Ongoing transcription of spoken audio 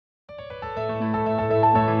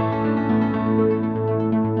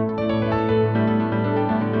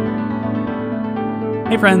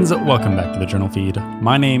Hey friends, welcome back to the Journal Feed.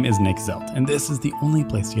 My name is Nick Zelt, and this is the only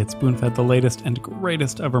place to get spoon-fed the latest and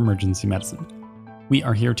greatest of emergency medicine. We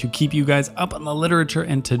are here to keep you guys up on the literature,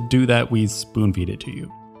 and to do that, we spoon-feed it to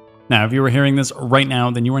you. Now, if you are hearing this right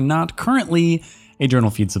now, then you are not currently a Journal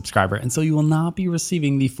Feed subscriber, and so you will not be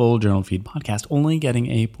receiving the full Journal Feed podcast, only getting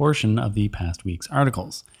a portion of the past week's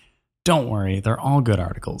articles. Don't worry, they're all good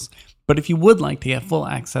articles. But if you would like to get full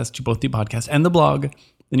access to both the podcast and the blog,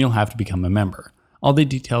 then you'll have to become a member. All the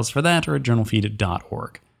details for that are at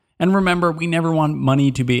journalfeed.org. And remember, we never want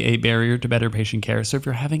money to be a barrier to better patient care, so if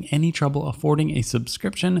you're having any trouble affording a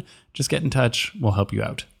subscription, just get in touch, we'll help you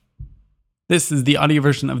out. This is the audio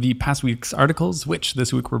version of the past week's articles, which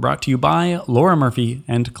this week were brought to you by Laura Murphy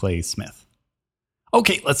and Clay Smith.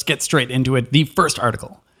 Okay, let's get straight into it. The first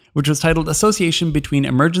article, which was titled Association Between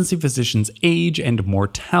Emergency Physicians' Age and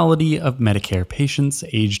Mortality of Medicare Patients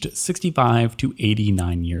Aged 65 to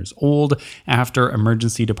 89 years old After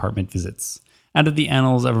Emergency Department Visits, out of the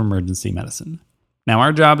Annals of Emergency Medicine. Now,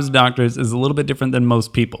 our job as doctors is a little bit different than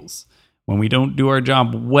most people's. When we don't do our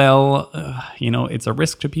job well, it's a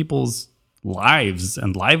risk to people's lives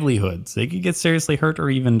and livelihoods. They could get seriously hurt or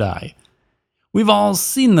even die. We've all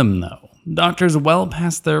seen them, though. Doctors well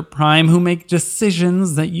past their prime who make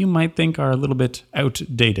decisions that you might think are a little bit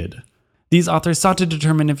outdated. These authors sought to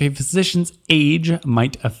determine if a physician's age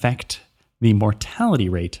might affect the mortality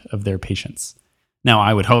rate of their patients. Now,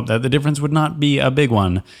 I would hope that the difference would not be a big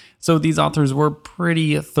one, so these authors were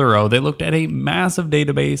pretty thorough. They looked at a massive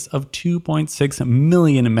database of 2.6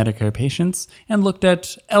 million Medicare patients and looked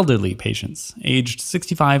at elderly patients aged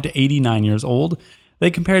 65 to 89 years old. They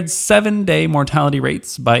compared 7-day mortality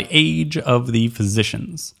rates by age of the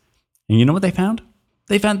physicians. And you know what they found?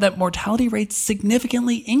 They found that mortality rates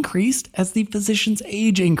significantly increased as the physician's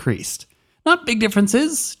age increased. Not big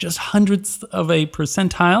differences, just hundredths of a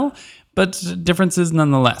percentile, but differences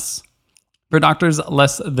nonetheless. For doctors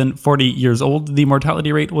less than 40 years old, the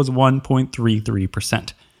mortality rate was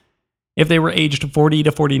 1.33%. If they were aged 40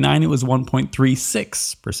 to 49, it was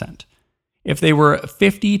 1.36%. If they were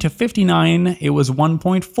 50 to 59, it was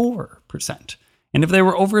 1.4%. And if they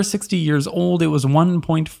were over 60 years old, it was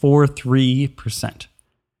 1.43%.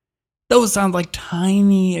 Those sound like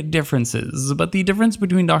tiny differences, but the difference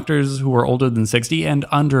between doctors who are older than 60 and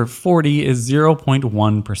under 40 is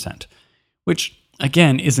 0.1%, which,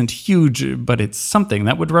 again, isn't huge, but it's something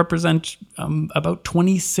that would represent about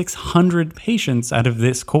 2,600 patients out of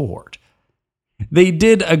this cohort. They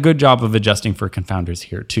did a good job of adjusting for confounders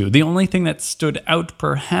here, too. The only thing that stood out,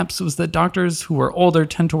 perhaps, was that doctors who are older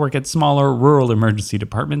tend to work at smaller rural emergency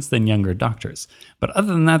departments than younger doctors. But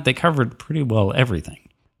other than that, they covered pretty well everything.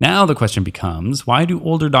 Now the question becomes, why do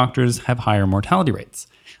older doctors have higher mortality rates?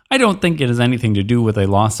 I don't think it has anything to do with a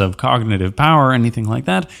loss of cognitive power or anything like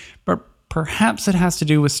that, but perhaps it has to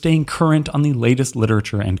do with staying current on the latest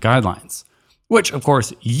literature and guidelines. Which, of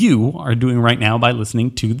course, you are doing right now by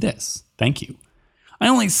listening to this. Thank you. I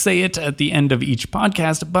only say it at the end of each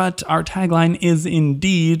podcast, but our tagline is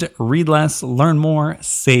indeed read less, learn more,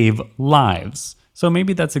 save lives. So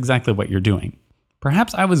maybe that's exactly what you're doing.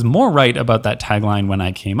 Perhaps I was more right about that tagline when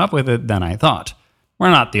I came up with it than I thought. We're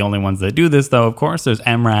not the only ones that do this, though, of course. There's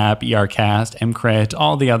MRAP, ERCast, MCRIT,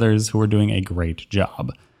 all the others who are doing a great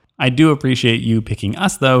job. I do appreciate you picking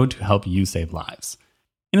us, though, to help you save lives.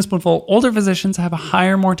 In a spoonful, older physicians have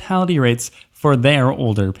higher mortality rates for their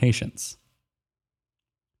older patients.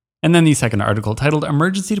 And then the second article, titled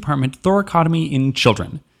Emergency Department Thoracotomy in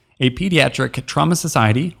Children, a Pediatric Trauma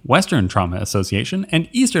Society, Western Trauma Association, and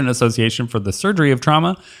Eastern Association for the Surgery of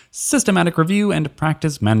Trauma, Systematic Review and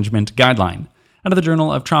Practice Management Guideline, out of the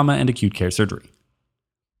Journal of Trauma and Acute Care Surgery.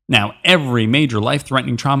 Now, every major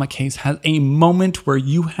life-threatening trauma case has a moment where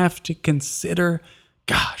you have to consider,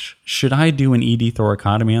 gosh, should I do an ED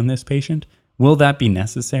thoracotomy on this patient? Will that be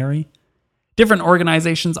necessary? Different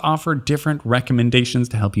organizations offer different recommendations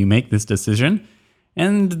to help you make this decision,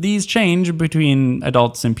 and these change between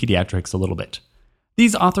adults and pediatrics a little bit.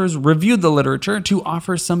 These authors reviewed the literature to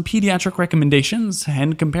offer some pediatric recommendations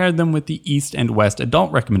and compared them with the East and West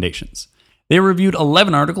adult recommendations. They reviewed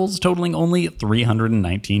 11 articles totaling only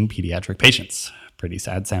 319 pediatric patients. Pretty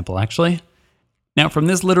sad sample, actually. Now, from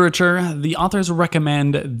this literature, the authors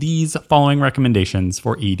recommend these following recommendations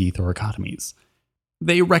for ED thoracotomies.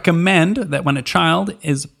 They recommend that when a child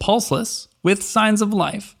is pulseless with signs of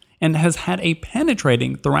life and has had a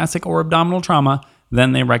penetrating thoracic or abdominal trauma,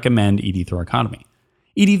 then they recommend ED thoracotomy.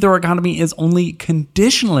 ED thoracotomy is only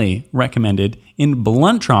conditionally recommended in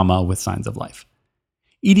blunt trauma with signs of life.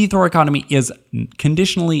 ED thoracotomy is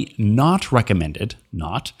conditionally not recommended,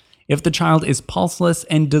 if the child is pulseless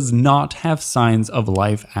and does not have signs of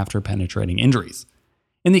life after penetrating injuries.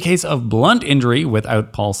 In the case of blunt injury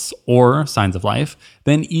without pulse or signs of life,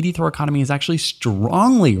 then ED thoracotomy is actually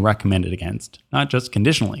strongly recommended against, not just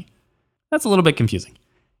conditionally. That's a little bit confusing.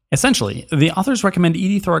 Essentially, the authors recommend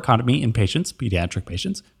ED thoracotomy in patients, pediatric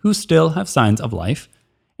patients, who still have signs of life,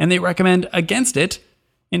 and they recommend against it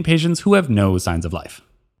in patients who have no signs of life.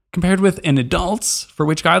 Compared with in adults, for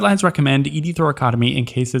which guidelines recommend ED thoracotomy in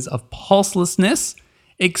cases of pulselessness,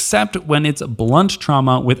 except when it's blunt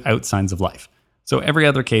trauma without signs of life. So every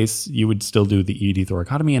other case, you would still do the ED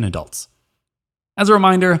thoracotomy in adults. As a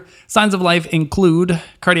reminder, signs of life include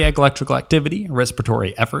cardiac electrical activity,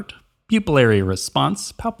 respiratory effort, pupillary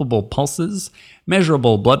response, palpable pulses,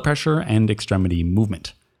 measurable blood pressure, and extremity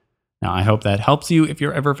movement. Now, I hope that helps you if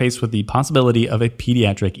you're ever faced with the possibility of a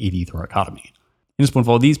pediatric ED thoracotomy. In a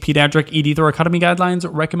spoonful, these pediatric ED thoracotomy guidelines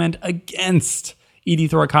recommend against ED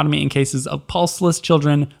thoracotomy in cases of pulseless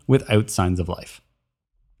children without signs of life.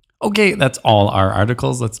 Okay, that's all our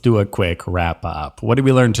articles. Let's do a quick wrap up. What did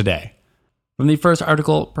we learn today? From the first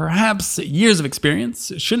article, perhaps years of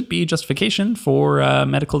experience shouldn't be justification for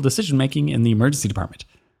medical decision-making in the emergency department.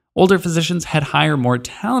 Older physicians had higher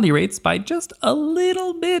mortality rates by just a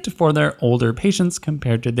little bit for their older patients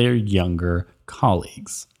compared to their younger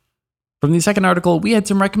colleagues. From the second article, we had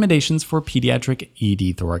some recommendations for pediatric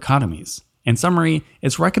ED thoracotomies. In summary,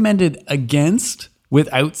 it's recommended against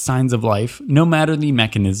without signs of life, no matter the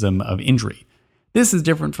mechanism of injury. This is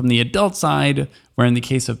different from the adult side, where in the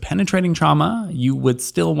case of penetrating trauma, you would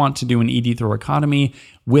still want to do an ED thoracotomy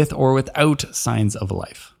with or without signs of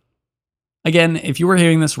life. Again, if you were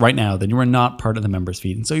hearing this right now, then you are not part of the members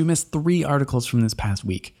feed, and so you missed 3 articles from this past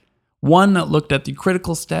week. One looked at the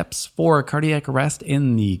critical steps for cardiac arrest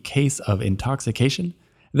in the case of intoxication.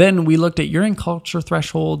 Then we looked at urine culture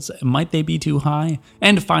thresholds, might they be too high?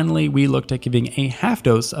 And finally, we looked at giving a half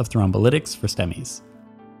dose of thrombolytics for STEMIs.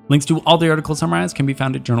 Links to all the articles summarized can be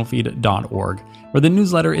found at JournalFeed.org, where the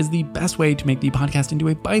newsletter is the best way to make the podcast into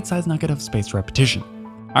a bite-sized nugget of spaced repetition.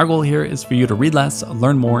 Our goal here is for you to read less,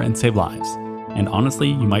 learn more, and save lives. And honestly,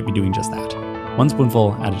 you might be doing just that. One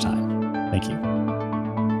spoonful at a time. Thank you.